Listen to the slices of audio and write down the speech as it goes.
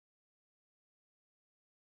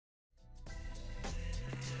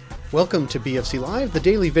Welcome to BFC Live, the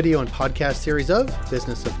daily video and podcast series of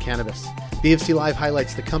Business of Cannabis. BFC Live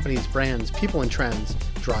highlights the companies, brands, people, and trends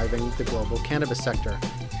driving the global cannabis sector.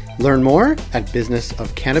 Learn more at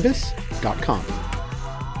businessofcannabis.com.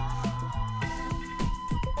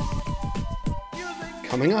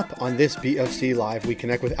 Coming up on this BFC Live, we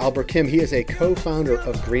connect with Albert Kim. He is a co-founder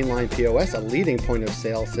of Greenline POS, a leading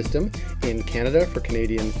point-of-sale system in Canada for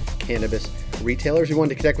Canadian cannabis retailers. We wanted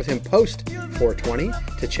to connect with him post 420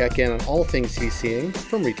 to check in on all things he's seeing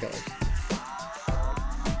from retailers.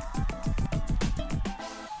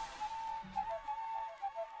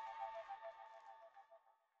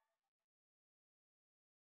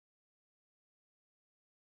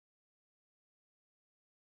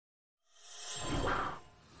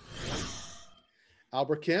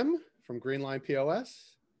 Albert Kim from Greenline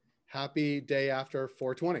POS. Happy day after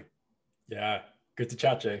 420. Yeah, good to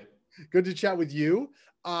chat, Jay. Good to chat with you.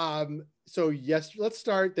 Let's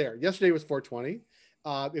start there. Yesterday was 420.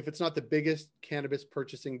 If it's not the biggest cannabis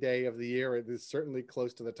purchasing day of the year, it is certainly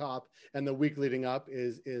close to the top. And the week leading up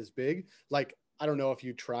is big. Like, I don't know if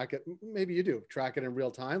you track it. Maybe you do track it in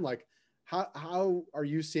real time. Like, how are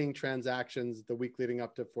you seeing transactions the week leading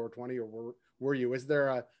up to 420, or were you? Is there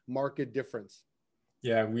a market difference?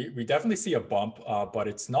 Yeah, we definitely see a bump, but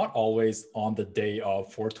it's not always on the day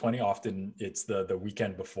of 420. Often it's the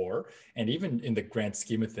weekend before. And even in the grand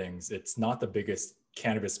scheme of things, it's not the biggest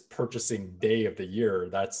cannabis purchasing day of the year.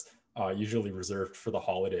 That's usually reserved for the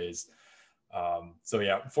holidays. So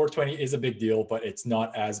yeah, 420 is a big deal, but it's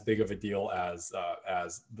not as big of a deal as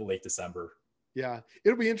the late December. Yeah,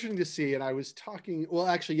 it'll be interesting to see. And I was talking,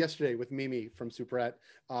 actually yesterday with Mimi from Superette,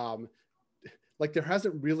 like there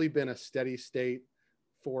hasn't really been a steady state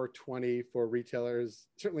 420 for retailers,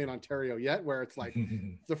 certainly in Ontario yet, where it's like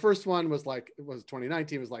the first one was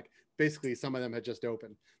 2019, was like basically some of them had just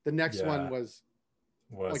opened. The next one was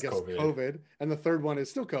I guess COVID, and the third one is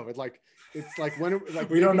still COVID. Like it's like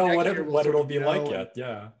we don't know what it'll be like yet.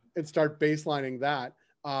 Yeah, and start baselining that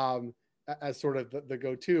as sort of the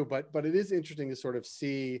go-to. But it is interesting to sort of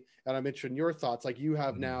see, and I'm interested in your thoughts. Like you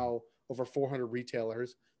have now over 400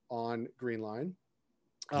 retailers on Greenline.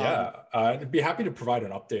 I'd be happy to provide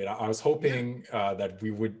an update. I was hoping that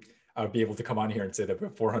I would be able to come on here and say that we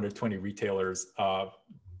have 420 retailers.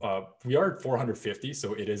 We are at 450,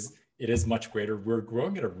 so it is much greater. We're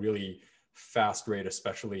growing at a really fast rate,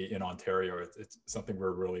 especially in Ontario. It's something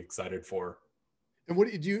we're really excited for. And what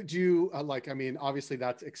do you like? I mean, obviously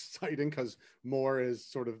that's exciting because more is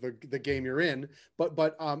sort of the game you're in.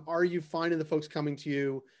 But are you finding the folks coming to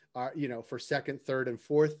you, for second, third, and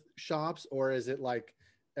fourth shops, or is it like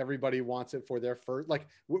everybody wants it for their first? Like,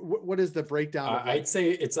 what is the breakdown? I'd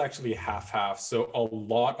say it's actually half. So a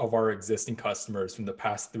lot of our existing customers from the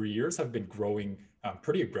past 3 years have been growing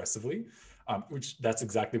pretty aggressively, which that's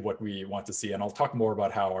exactly what we want to see. And I'll talk more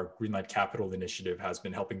about how our Greenline Capital initiative has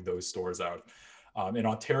been helping those stores out. In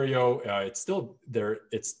Ontario, it's still there.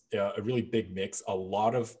 It's a really big mix. A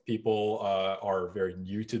lot of people are very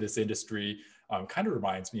new to this industry. Kind of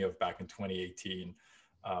reminds me of back in 2018.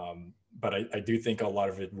 But I do think a lot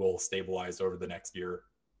of it will stabilize over the next year.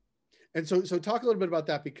 And so talk a little bit about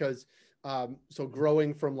that, because so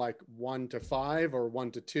growing from like 1 to 5 or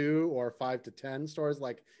 1 to 2 or 5 to 10 stores,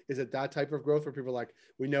 like, is it that type of growth where people are like,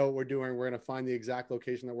 we know what we're doing, we're going to find the exact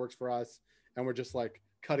location that works for us, and we're just like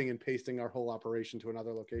cutting and pasting our whole operation to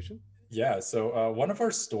another location? Yeah. So one of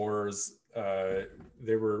our stores,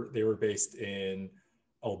 they were based in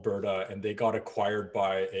Alberta, and they got acquired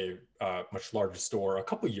by a much larger store a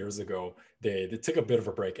couple of years ago. They took a bit of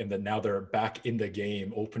a break, and then now they're back in the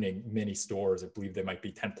game, opening many stores. I believe they might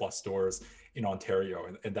be 10 plus stores in Ontario,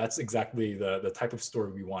 and that's exactly the type of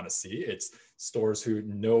store we want to see. It's stores who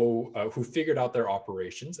know, who figured out their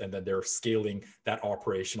operations, and then they're scaling that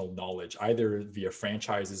operational knowledge either via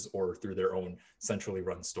franchises or through their own centrally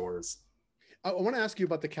run stores. I want to ask you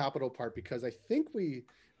about the capital part, because I think we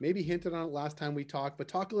maybe hinted on it last time we talked, but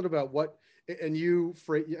talk a little about what, and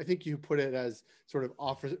I think you put it as sort of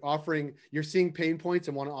offering, you're seeing pain points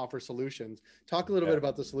and want to offer solutions. Talk a little bit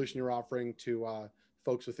about the solution you're offering to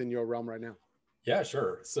folks within your realm right now. Yeah,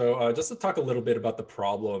 sure. So just to talk a little bit about the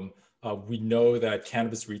problem, we know that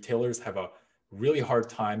cannabis retailers have a really hard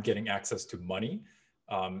time getting access to money.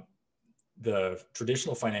 The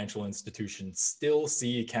traditional financial institutions still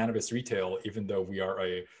see cannabis retail, even though we are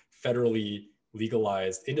a federally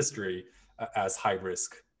legalized industry, as high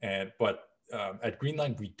risk. But at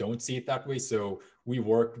Greenline, we don't see it that way. So we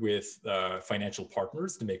worked with financial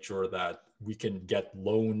partners to make sure that we can get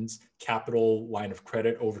loans, capital, line of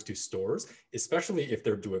credit over to stores, especially if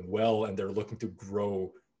they're doing well and they're looking to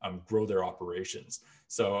grow grow their operations.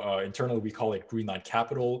 So internally, we call it Greenland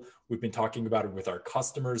Capital. We've been talking about it with our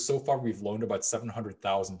customers. So far, we've loaned about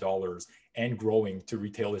 $700,000 and growing to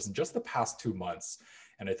retailers in just the past 2 months.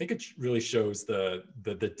 And I think it really shows the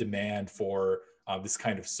demand for this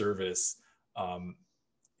kind of service. And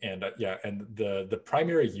the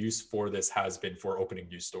primary use for this has been for opening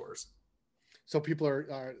new stores. So people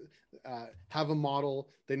are have a model,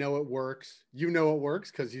 they know it works, you know it works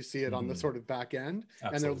because you see it on the sort of back end.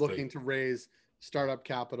 Absolutely. And they're looking to raise startup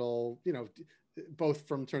capital, you know, both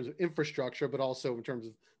from terms of infrastructure, but also in terms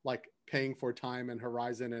of like paying for time and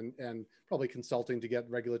horizon and probably consulting to get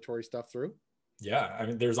regulatory stuff through. Yeah, I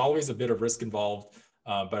mean, there's always a bit of risk involved,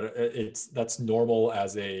 but that's normal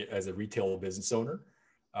as a retail business owner.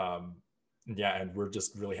 Yeah, and we're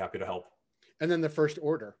just really happy to help. And then the first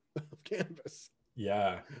order of cannabis.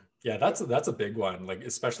 Yeah, that's a big one. Like,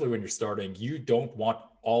 especially when you're starting, you don't want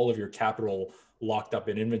all of your capital locked up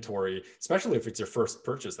in inventory, especially if it's your first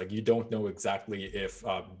purchase. Like, you don't know exactly if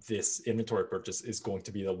this inventory purchase is going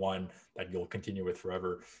to be the one that you'll continue with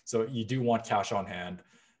forever. So you do want cash on hand.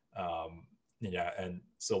 Yeah, and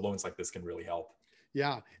so loans like this can really help.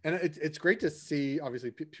 Yeah, and it's great to see,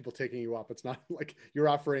 obviously, people taking you up. It's not like you're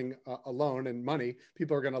offering a loan and money.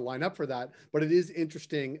 People are going to line up for that. But it is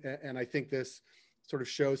interesting, and I think this sort of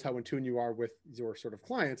shows how in tune you are with your sort of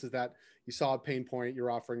clients, is that you saw a pain point,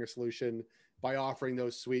 you're offering a solution. By offering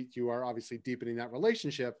those suite, you are obviously deepening that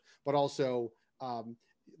relationship, but also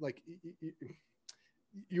like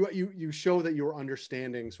you show that you're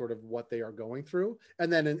understanding sort of what they are going through.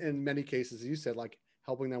 And then in many cases, as you said, like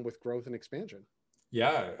helping them with growth and expansion.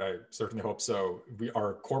 Yeah, I certainly hope so.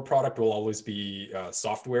 Our core product will always be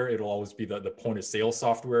software. It'll always be the point of sale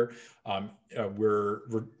software. We're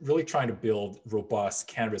really trying to build robust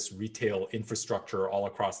cannabis retail infrastructure all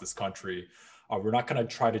across this country. We're not going to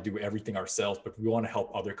try to do everything ourselves, but we want to help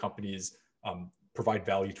other companies provide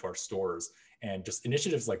value to our stores. And just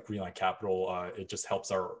initiatives like Greenland Capital, it just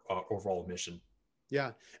helps our overall mission.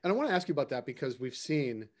 Yeah, and I want to ask you about that because we've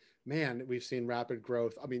seen rapid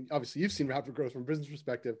growth. I mean, obviously you've seen rapid growth from a business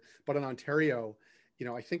perspective, but in Ontario, you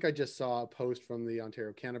know, I think I just saw a post from the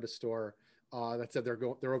Ontario Cannabis Store that said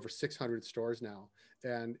they're over 600 stores now,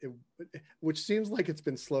 and which seems like it's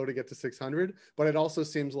been slow to get to 600, but it also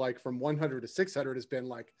seems like from 100 to 600 has been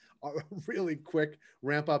like a really quick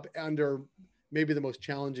ramp up under maybe the most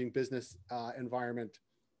challenging business environment.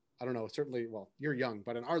 I don't know, certainly, well, you're young,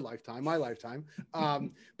 but in our lifetime, my lifetime.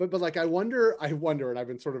 But like, I wonder, and I've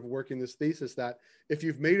been sort of working this thesis that if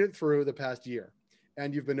you've made it through the past year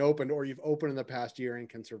and you've been opened or you've opened in the past year and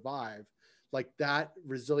can survive, like that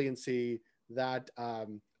resiliency, that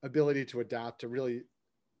ability to adapt to really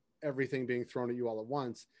everything being thrown at you all at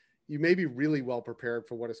once, you may be really well prepared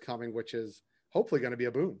for what is coming, which is hopefully going to be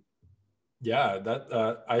a boom. Yeah,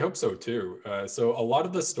 that I hope so too. So a lot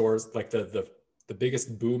of the stores, like the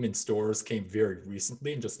biggest boom in stores came very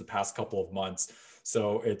recently in just the past couple of months.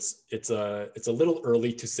 So it's a little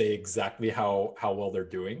early to say exactly how well they're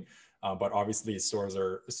doing. But obviously stores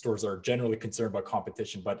are generally concerned about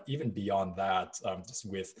competition. But even beyond that, just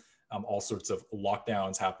with all sorts of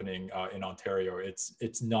lockdowns happening in Ontario,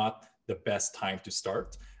 it's not the best time to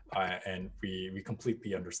start. And we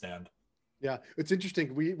completely understand. Yeah, it's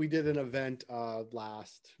interesting. We did an event a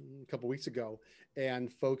couple weeks ago,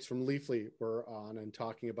 and folks from Leafly were on and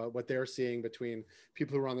talking about what they're seeing between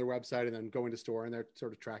people who are on their website and then going to store and they're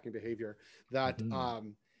sort of tracking behavior. That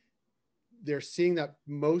they're seeing that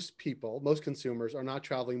most consumers are not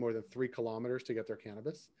traveling more than 3 kilometers to get their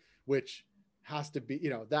cannabis, which has to be, you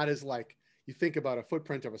know, that is like, you think about a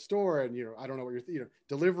footprint of a store and, you know, I don't know what your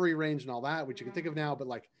delivery range and all that, which you can think of now, but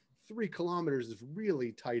like 3 kilometers is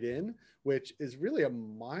really tight in, which is really a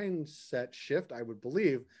mindset shift, I would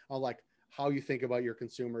believe, on like how you think about your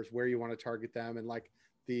consumers, where you want to target them, and like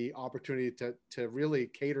the opportunity to really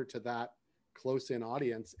cater to that close in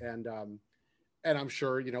audience. And I'm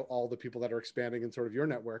sure, you know, all the people that are expanding in sort of your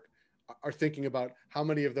network are thinking about how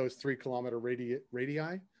many of those 3 kilometer radii,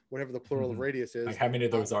 whatever the plural of radius is. Like how many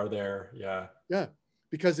of those are there? Yeah. Yeah.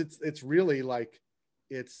 Because it's really like,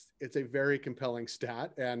 it's a very compelling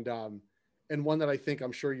stat, and one that I think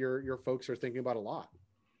I'm sure your folks are thinking about a lot.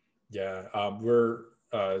 Yeah, we're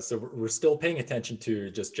still paying attention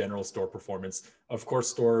to just general store performance. Of course,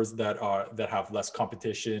 stores that have less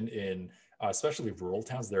competition in especially rural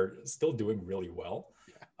towns, they're still doing really well.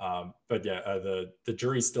 Yeah. But yeah, the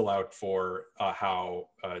jury's still out for how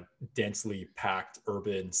densely packed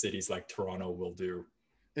urban cities like Toronto will do.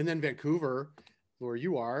 And then Vancouver, where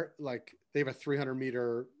you are, like they have a 300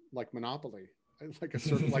 meter like monopoly, like a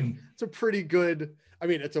certain like it's a pretty good. I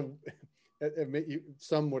mean,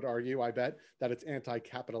 some would argue, I bet, that it's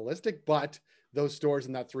anti-capitalistic, but those stores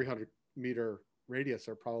in that 300-meter radius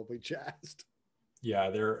are probably jazzed. Yeah,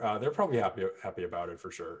 they're probably happy about it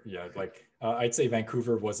for sure. Yeah, like I'd say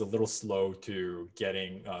Vancouver was a little slow to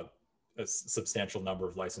getting a substantial number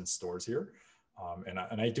of licensed stores here,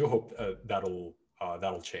 and I do hope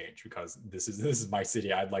that'll change, because this is my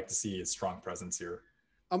city. I'd like to see a strong presence here.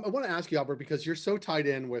 I want to ask you, Albert, because you're so tied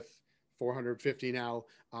in with 450 now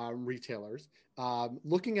retailers.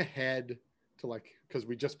 Looking ahead to because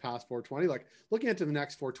we just passed 420, looking into the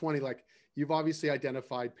next 420, you've obviously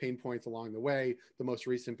identified pain points along the way, the most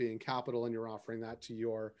recent being capital, and you're offering that to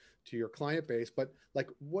your client base. But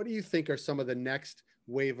what do you think are some of the next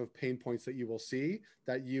wave of pain points that you will see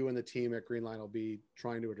that you and the team at Greenline will be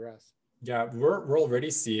trying to address? Yeah, we're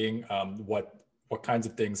already seeing what kinds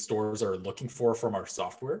of things stores are looking for from our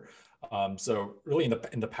software. So really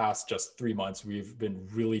in the past just 3 months, we've been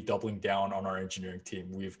really doubling down on our engineering team.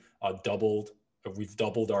 We've doubled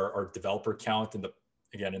our developer count in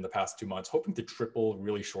the past 2 months, hoping to triple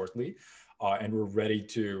really shortly. And we're ready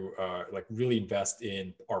to really invest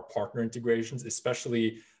in our partner integrations,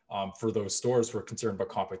 especially for those stores who are concerned about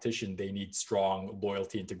competition. They need strong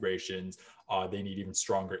loyalty integrations. They need even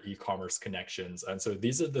stronger e-commerce connections. And so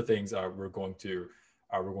these are the things we're going to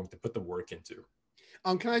put the work into.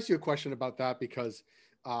 Can I ask you a question about that? Because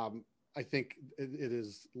I think it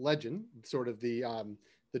is legend, sort of the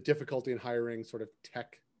difficulty in hiring sort of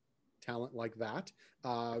tech talent like that,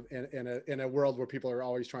 in a world where people are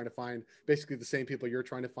always trying to find basically the same people you're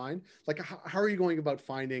trying to find. How are you going about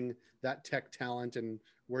finding that tech talent, and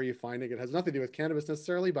where are you finding it? It has nothing to do with cannabis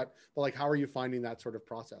necessarily, but how are you finding that sort of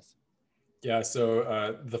process? Yeah,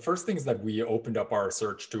 so the first thing is that we opened up our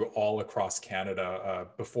search to all across Canada.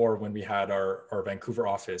 Before, when we had our Vancouver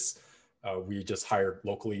office, we just hired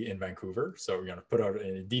locally in Vancouver. So put out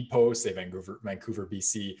an Indeed post, say Vancouver,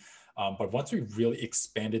 BC. But once we really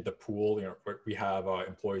expanded the pool, we have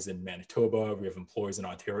employees in Manitoba, we have employees in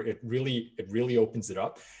Ontario. It really opens it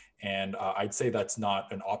up. And I'd say that's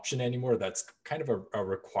not an option anymore. That's kind of a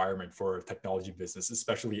requirement for a technology business,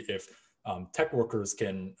 especially if tech workers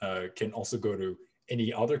can also go to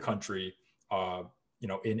any other country,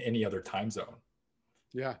 in any other time zone.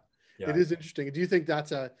 Yeah. It is interesting. Do you think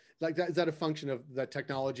that's is that a function of the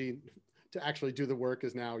technology to actually do the work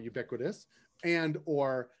is now ubiquitous,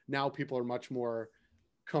 or now people are much more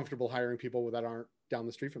comfortable hiring people that aren't down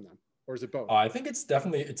the street from them? Or is it both? I think it's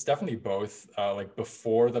definitely both.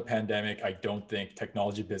 Before the pandemic, I don't think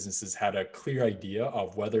technology businesses had a clear idea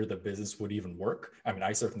of whether the business would even work. I mean,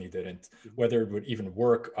 I certainly didn't, whether it would even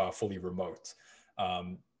work fully remote.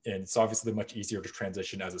 And it's obviously much easier to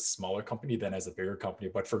transition as a smaller company than as a bigger company.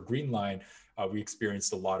 But for Greenline, we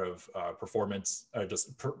experienced a lot of performance,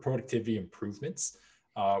 productivity improvements,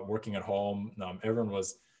 working at home. Everyone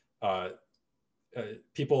was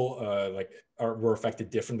people were affected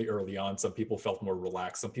differently early on. Some people felt more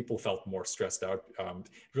relaxed. Some people felt more stressed out. It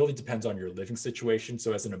really depends on your living situation.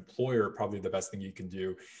 So as an employer, probably the best thing you can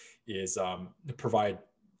do is provide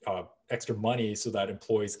extra money so that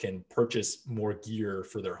employees can purchase more gear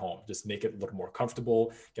for their home. Just make it a little more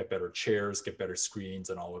comfortable, get better chairs, get better screens,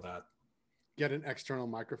 and all of that. Get an external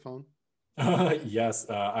microphone. Yes,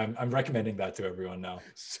 I'm recommending that to everyone now.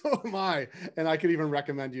 So am I, and I could even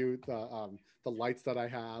recommend you the lights that I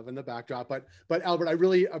have and the backdrop. But Albert, I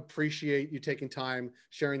really appreciate you taking time,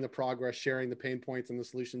 sharing the progress, sharing the pain points and the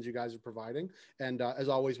solutions you guys are providing. And as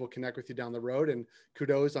always, we'll connect with you down the road. And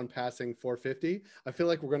kudos on passing 450. I feel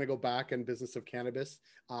like we're going to go back in Business of Cannabis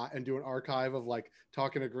and do an archive of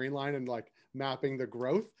talking to Greenline and mapping the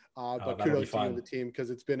growth. But kudos to you and the team,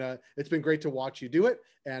 because it's been great to watch you do it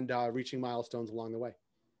and reaching milestones along the way.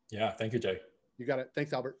 Yeah, thank you, Jay. You got it.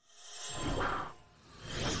 Thanks, Albert.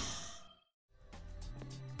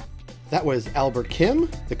 That was Albert Kim,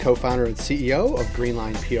 the co-founder and CEO of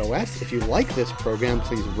Greenline POS. If you like this program,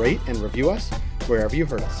 please rate and review us wherever you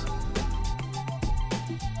heard us.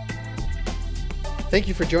 Thank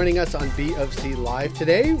you for joining us on B of C Live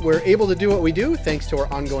today. We're able to do what we do thanks to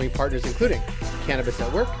our ongoing partners, including Cannabis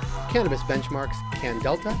at Work, Cannabis Benchmarks,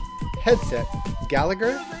 CanDelta, Headset,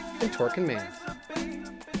 Gallagher, and Torque & Mains.